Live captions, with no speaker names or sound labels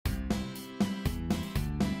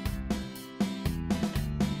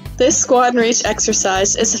This squat and reach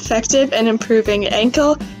exercise is effective in improving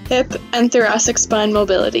ankle, hip, and thoracic spine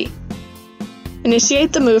mobility.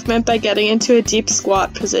 Initiate the movement by getting into a deep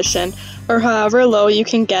squat position, or however low you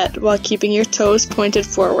can get while keeping your toes pointed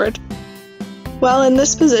forward. While in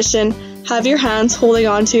this position, have your hands holding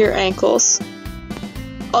onto your ankles.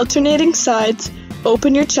 Alternating sides,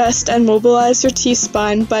 open your chest and mobilize your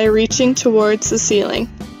T-spine by reaching towards the ceiling.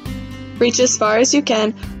 Reach as far as you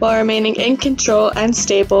can while remaining in control and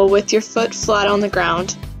stable with your foot flat on the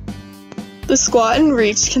ground. The squat and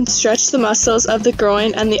reach can stretch the muscles of the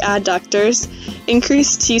groin and the adductors,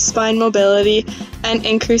 increase T-spine mobility, and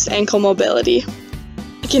increase ankle mobility.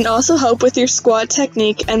 It can also help with your squat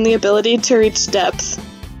technique and the ability to reach depth.